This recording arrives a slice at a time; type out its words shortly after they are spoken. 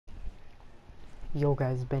Yo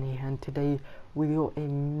guys, Benny, and today we got a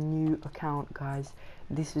new account, guys.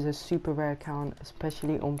 This is a super rare account,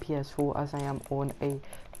 especially on PS4, as I am on a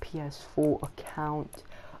PS4 account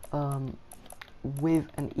with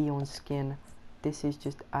an Eon skin. This is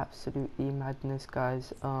just absolutely madness,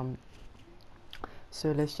 guys.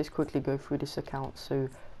 So let's just quickly go through this account. So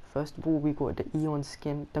first of all, we got the Eon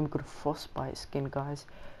skin, then we got a Frostbite skin, guys.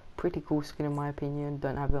 Pretty cool skin in my opinion.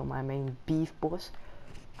 Don't have it on my main beef boss.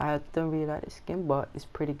 I don't really like this skin, but it's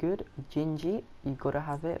pretty good. Gingy, you gotta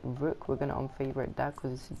have it. Rook, we're gonna unfavorite that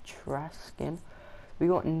because it's a trash skin. We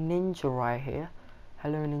got Ninja right here.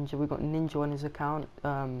 Hello Ninja. We got Ninja on his account.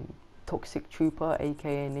 Toxic Trooper,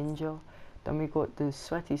 aka Ninja. Then we got the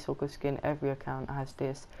Sweaty Soccer skin. Every account has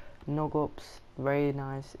this. Nogops, very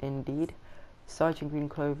nice indeed. Sergeant Green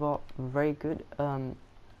Clover, very good. So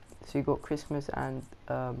you got Christmas and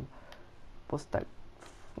what's that?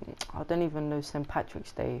 I don't even know, St.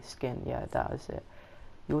 Patrick's Day skin. Yeah, that was it.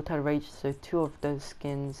 You also had Rage, so two of those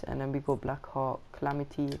skins, and then we got Blackheart,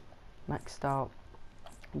 Calamity, maxed out,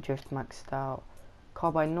 Drift maxed out,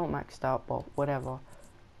 Carbide not maxed out, but whatever.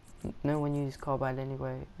 No one uses Carbide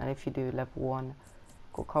anyway, and if you do, level 1.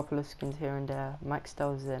 Got a couple of skins here and there. Maxed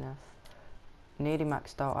out Zenith, nearly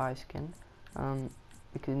maxed out Eye skin.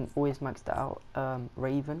 You can always max that out.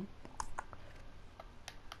 Raven.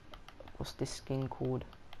 What's this skin called?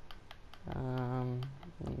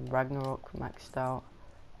 Ragnarok maxed out.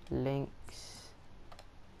 Lynx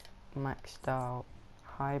maxed out.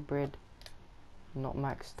 Hybrid not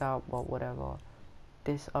maxed out, but whatever.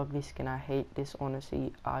 This ugly skin, I hate this.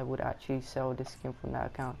 Honestly, I would actually sell this skin from that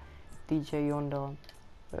account. DJ Yonder,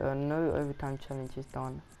 no overtime challenges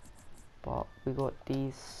done, but we got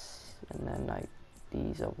these, and then like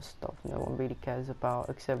these other stuff no one really cares about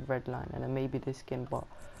except Redline, and then maybe this skin, but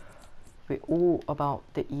we're all about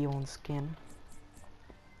the Eon skin.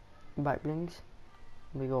 Back blings,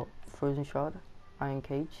 we got Frozen Shard, Iron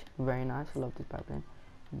Cage, very nice, I love this back bling.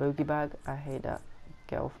 Bogey Bag, I hate that,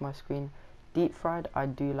 get off my screen. Deep Fried, I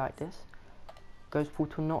do like this. Ghost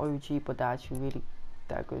Portal, not OG, but that actually really,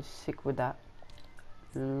 that goes sick with that.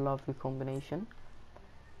 Lovely combination.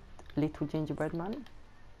 Little Gingerbread Man,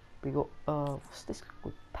 we got what's this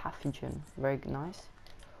called? Pathogen, very nice.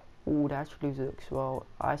 Oh, that actually looks well.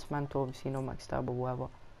 Iceman, obviously not maxed out, but whatever.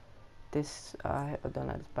 This I don't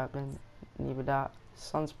like this backbling, neither that.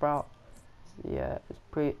 Sunsprout, yeah, it's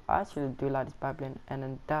pretty. I actually do like this backbling, and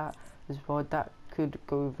then that as well. That could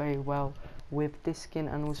go very well with this skin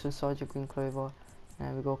and also Sergeant Green Clover.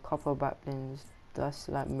 And we got a couple of backblings. That's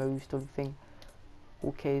like most of the thing.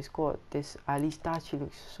 Okay, it's got this. At least that actually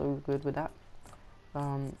looks so good with that.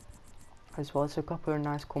 As well, so a couple of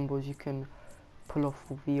nice combos you can pull off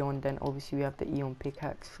with Eon. Then obviously we have the Eon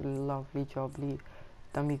pickaxe, lovely jubbly.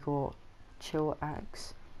 Then we got Chill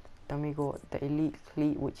Axe. Then we got the Elite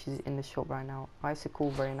Cleat, which is in the shop right now. Icicle,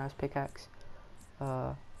 very nice pickaxe.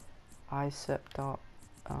 Iceptor,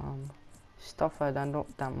 stuff like that,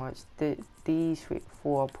 not that much. These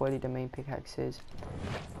four are probably the main pickaxes.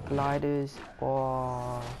 Gliders,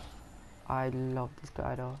 oh, I love this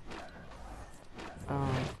glider.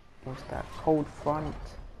 What's that? Cold Front.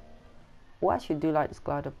 Well, I actually do like this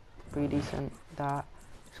glider, pretty decent. That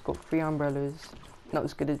it's got 3 umbrellas, not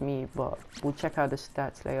as good as me, but we'll check out the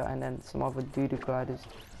stats later, and then some other doo-doo gliders.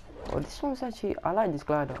 Oh, this one's actually, I like this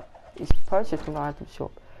glider. It's purchased from the item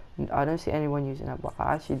shop. I don't see anyone using that, but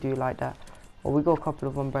I actually do like that. Well, we got a couple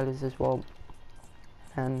of umbrellas as well,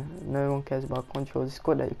 and no one cares about controls. It's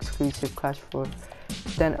got the exclusive Clash for.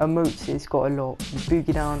 Then emotes, it's got a lot.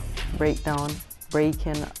 Boogie down, breakdown,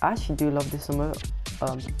 breaking. I actually do love this emote.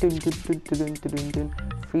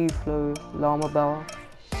 Free flow, llama bell,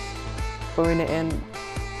 throwing it in,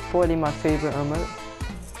 probably my favorite emote.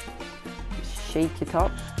 Shake it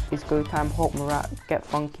up, it's go time, hot marat, get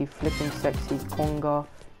funky, flipping sexy, conga,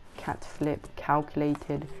 cat flip,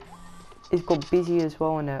 calculated. It's got busy as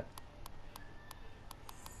well in it.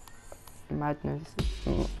 Madness.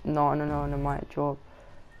 No, might drop.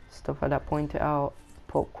 Stuff like that, point it out.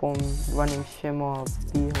 Popcorn, running shimmer,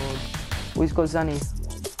 behold. Oh, he's got Zanny.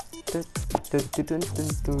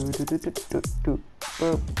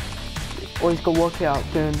 Oh, he's got walk it out.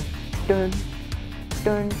 Dun dun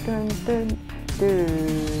dun dun dun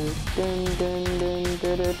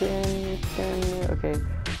dun. Okay,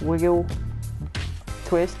 wiggle,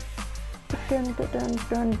 twist.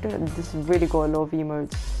 This has really got a lot of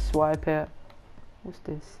emotes. Swipe it. What's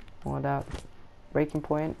this? Oh, that. Breaking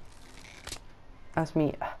point. That's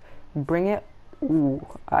me. Bring it. Ooh,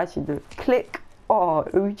 I actually do. Click. Oh,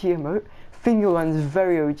 OG emote. Finger guns,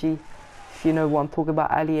 very OG. If you know what I'm talking about,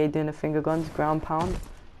 Ali doing the finger guns, ground pound.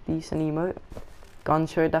 Decent emote. Gun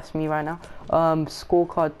show, that's me right now.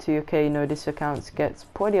 Scorecard 2, okay, no, this account gets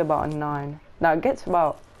probably about a 9. Now it gets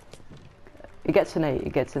an 8,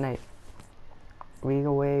 it gets an 8.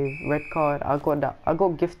 Regal Wave, red card, I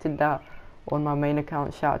got gifted that on my main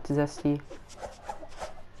account. Shout out to Zesty.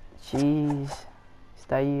 Jeez, is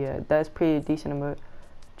that you? That's pretty decent emote.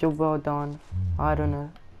 Job well done. I don't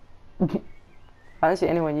know. I don't see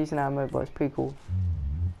anyone using that emote, but it's pretty cool.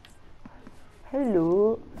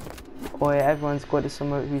 Hello. Oh yeah, everyone's got this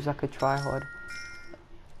emote who's like a tryhard.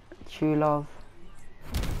 True love.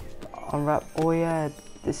 Unwrap. Oh yeah,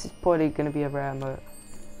 this is probably gonna be a rare emote.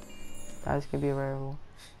 That's gonna be a rare one.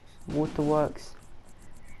 Waterworks.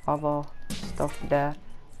 Other stuff there.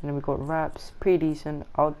 And then we got wraps. Pretty decent.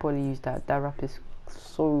 I would probably use that. That wrap is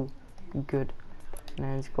so good. And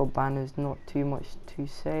then it's got banners, not too much to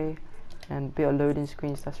say. And a bit of loading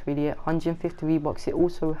screens, that's really it. 150 V-Bucks. It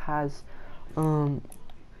also has what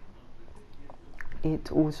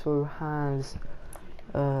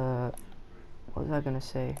was I gonna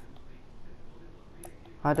say?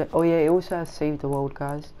 Oh yeah, it also has Save the World,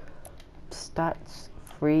 guys. Stats: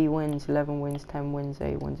 3 wins, 11 wins, 10 wins,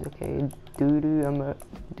 8 wins. Okay, doo-doo,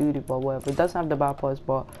 but whatever. It doesn't have the battle pass,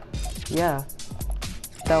 but yeah,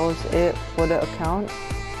 that was it for the account.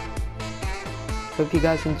 Hope you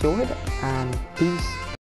guys enjoyed, and peace.